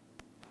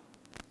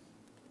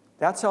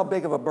 That's how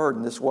big of a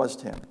burden this was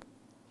to him.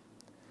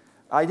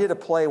 I did a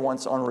play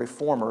once on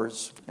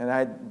reformers, and I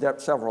had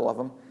several of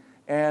them.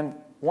 And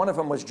one of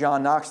them was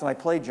John Knox, and I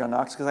played John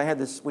Knox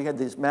because we had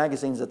these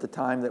magazines at the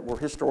time that were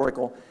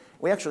historical.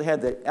 We actually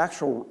had the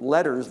actual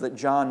letters that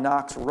John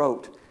Knox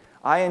wrote.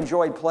 I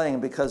enjoyed playing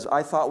because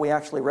I thought we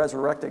actually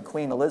resurrected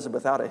Queen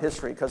Elizabeth out of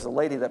history, because the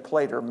lady that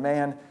played her,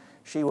 man,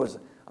 she was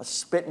a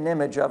spitting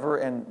image of her,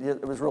 and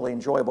it was really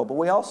enjoyable. But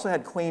we also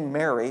had Queen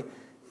Mary.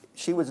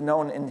 She was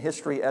known in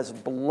history as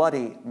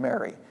Bloody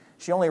Mary.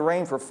 She only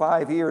reigned for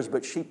 5 years,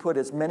 but she put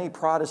as many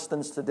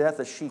Protestants to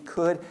death as she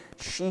could.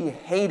 She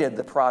hated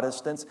the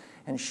Protestants,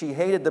 and she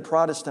hated the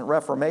Protestant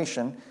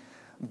Reformation.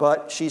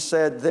 But she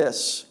said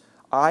this,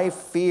 I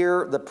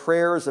fear the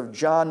prayers of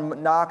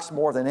John Knox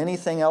more than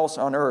anything else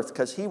on earth,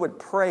 because he would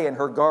pray in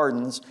her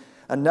gardens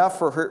enough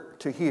for her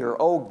to hear,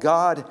 oh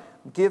God,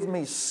 give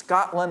me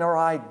Scotland or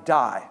I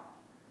die.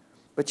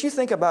 But you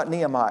think about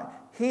Nehemiah.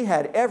 He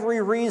had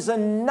every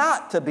reason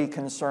not to be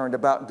concerned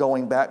about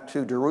going back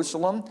to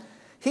Jerusalem.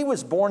 He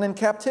was born in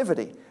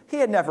captivity. He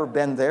had never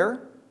been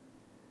there.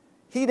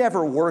 He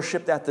never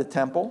worshiped at the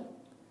temple.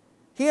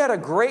 He had a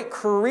great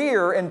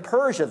career in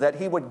Persia that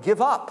he would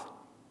give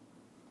up.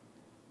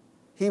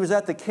 He was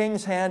at the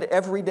king's hand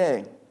every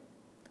day.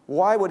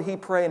 Why would he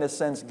pray, in a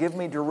sense, give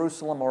me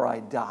Jerusalem or I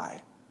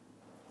die?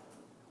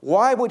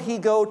 Why would he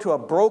go to a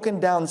broken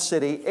down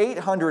city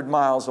 800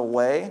 miles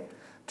away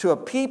to a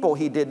people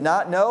he did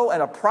not know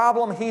and a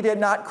problem he did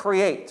not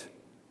create?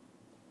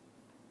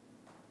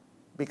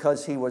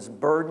 Because he was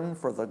burdened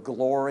for the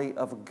glory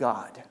of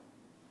God.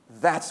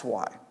 That's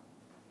why.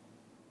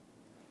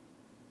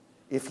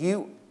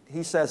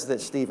 He says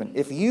this, Stephen,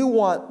 if you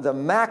want the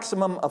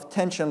maximum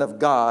attention of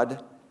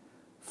God,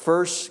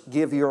 first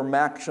give your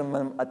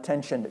maximum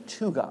attention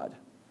to God.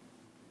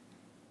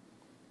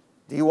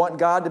 Do you want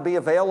God to be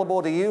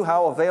available to you?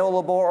 How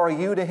available are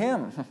you to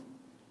Him?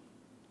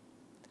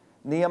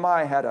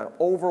 Nehemiah had an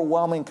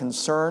overwhelming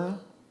concern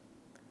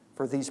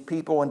for these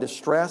people in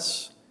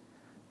distress.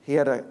 He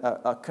had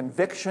a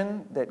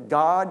conviction that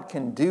God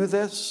can do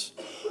this,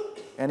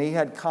 and he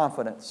had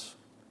confidence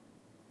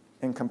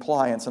in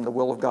compliance in the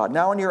will of God.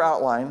 Now in your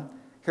outline,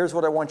 here's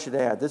what I want you to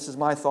add. This is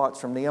my thoughts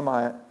from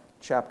Nehemiah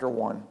chapter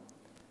 1.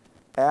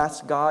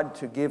 Ask God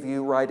to give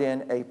you right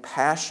in a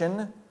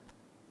passion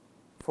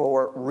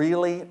for what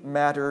really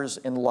matters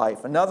in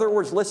life. In other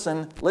words,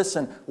 listen,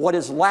 what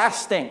is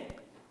lasting,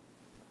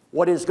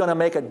 what is going to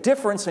make a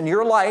difference in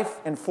your life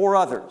and for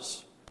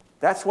others.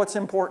 That's what's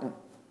important.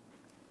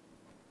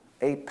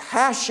 A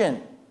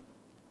passion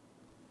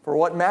for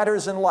what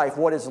matters in life,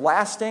 what is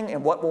lasting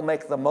and what will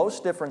make the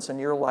most difference in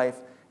your life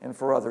and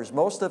for others.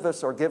 Most of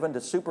us are given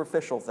to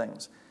superficial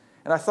things.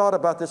 And I thought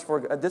about this,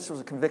 this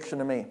was a conviction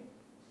to me.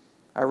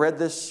 I read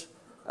this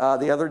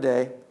the other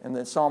day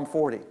in Psalm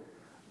 40.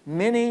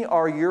 Many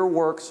are your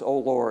works, O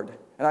Lord.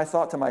 And I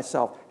thought to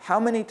myself, how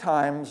many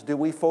times do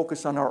we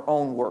focus on our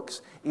own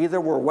works?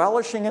 Either we're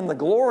relishing in the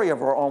glory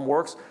of our own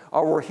works,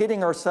 or we're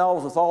hitting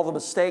ourselves with all the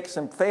mistakes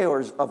and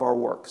failures of our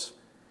works.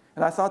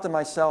 And I thought to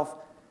myself,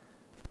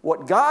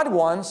 what God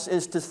wants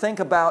is to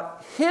think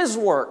about His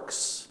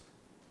works.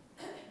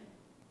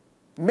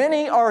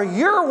 Many are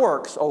your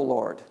works, O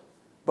Lord.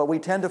 But we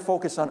tend to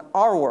focus on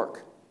our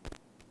work.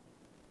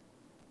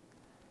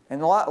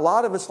 And a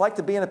lot of us like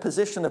to be in a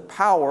position of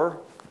power.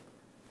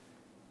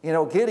 You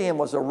know, Gideon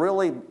was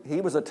he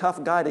was a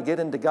tough guy to get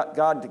into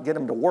God to get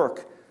him to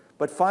work.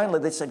 But finally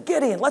they said,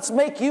 Gideon, let's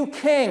make you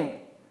king.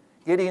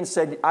 Gideon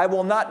said, I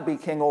will not be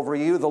king over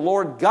you. The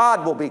Lord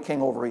God will be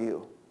king over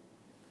you.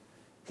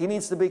 He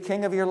needs to be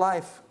king of your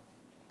life.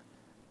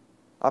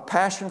 A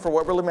passion for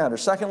what really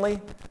matters. Secondly,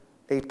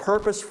 a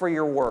purpose for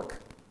your work.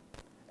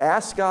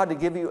 Ask God to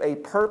give you a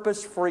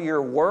purpose for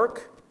your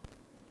work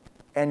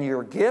and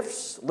your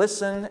gifts,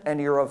 listen, and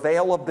your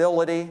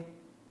availability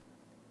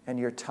and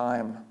your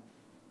time.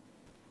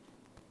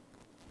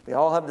 We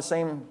all have the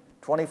same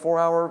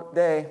 24-hour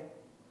day.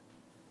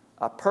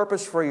 A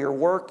purpose for your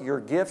work, your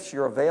gifts,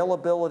 your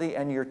availability,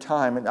 and your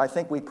time. And I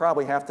think we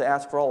probably have to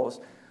ask for all of us,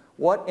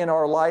 what in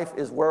our life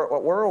is, where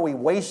are we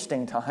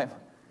wasting time?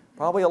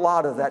 Probably a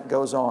lot of that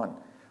goes on.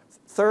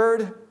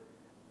 Third,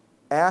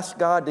 ask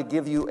God to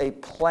give you a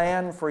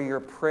plan for your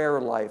prayer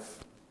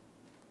life.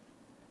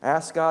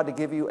 Ask God to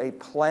give you a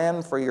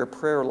plan for your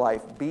prayer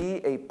life.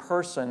 Be a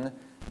person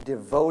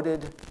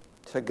devoted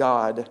to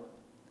God.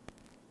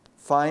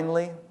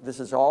 Finally, this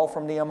is all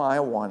from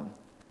Nehemiah 1.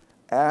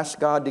 Ask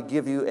God to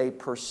give you a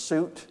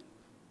pursuit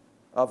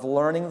of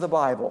learning the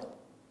Bible.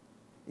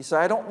 You say,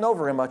 I don't know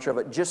very much of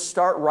it. Just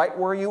start right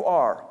where you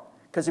are.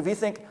 Because if you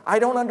think, I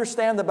don't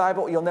understand the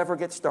Bible, you'll never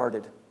get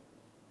started.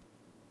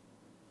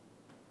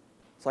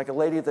 It's like a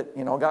lady that,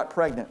 got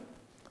pregnant.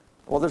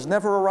 Well, there's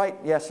never a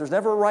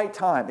right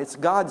time. It's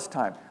God's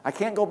time. I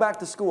can't go back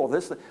to school.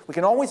 We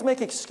can always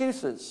make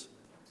excuses.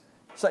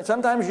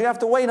 Sometimes you have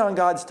to wait on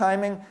God's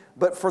timing,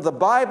 but for the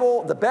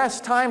Bible, the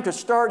best time to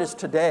start is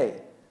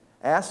today.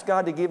 Ask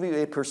God to give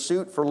you a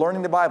pursuit for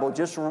learning the Bible.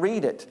 Just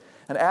read it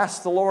and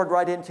ask the Lord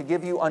right in to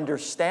give you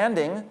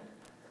understanding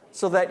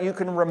so that you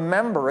can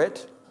remember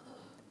it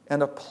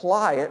and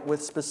apply it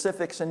with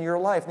specifics in your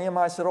life.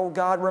 Nehemiah said, oh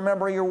God,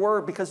 remember your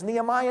word, because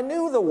Nehemiah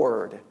knew the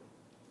word.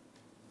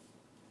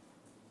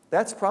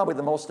 That's probably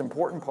the most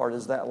important part,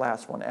 is that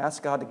last one.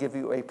 Ask God to give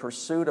you a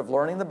pursuit of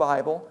learning the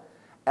Bible.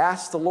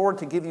 Ask the Lord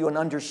to give you an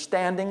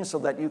understanding so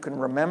that you can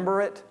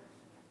remember it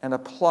and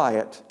apply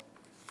it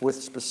with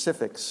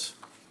specifics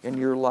in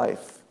your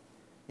life.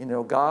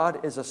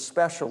 God is a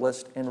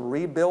specialist in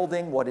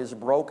rebuilding what is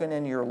broken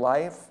in your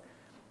life,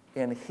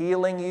 in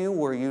healing you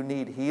where you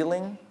need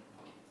healing,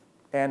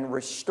 and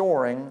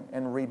restoring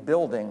and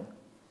rebuilding.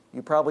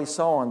 You probably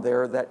saw in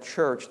there that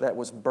church that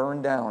was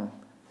burned down.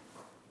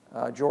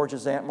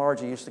 George's Aunt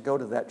Margie used to go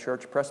to that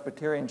church,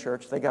 Presbyterian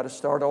church. They got to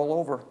start all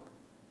over,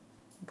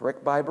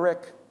 brick by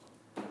brick.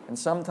 And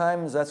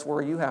sometimes that's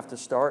where you have to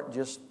start.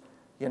 Just,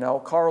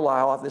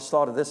 Carlyle, I've just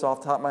thought of this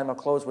off the top of my head, and I'll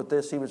close with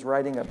this. He was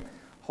writing a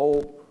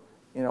whole,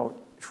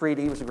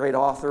 treatise. He was a great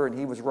author, and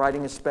he was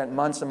writing, he spent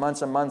months and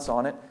months and months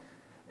on it.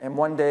 And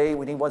one day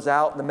when he was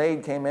out, the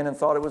maid came in and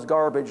thought it was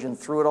garbage and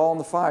threw it all in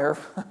the fire.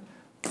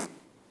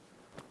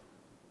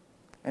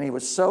 And he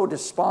was so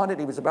despondent,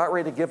 he was about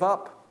ready to give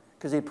up,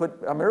 because he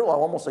put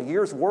almost a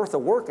year's worth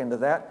of work into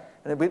that.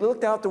 And he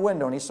looked out the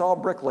window and he saw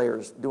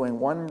bricklayers doing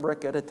one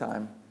brick at a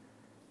time.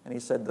 And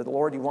he said,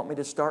 Lord, you want me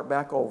to start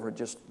back over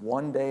just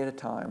one day at a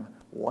time,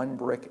 one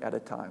brick at a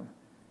time.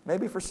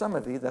 Maybe for some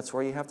of you, that's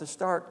where you have to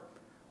start.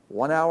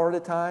 1 hour at a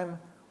time,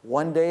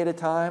 one day at a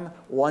time,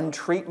 one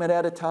treatment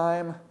at a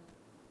time,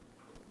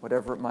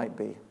 whatever it might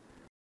be.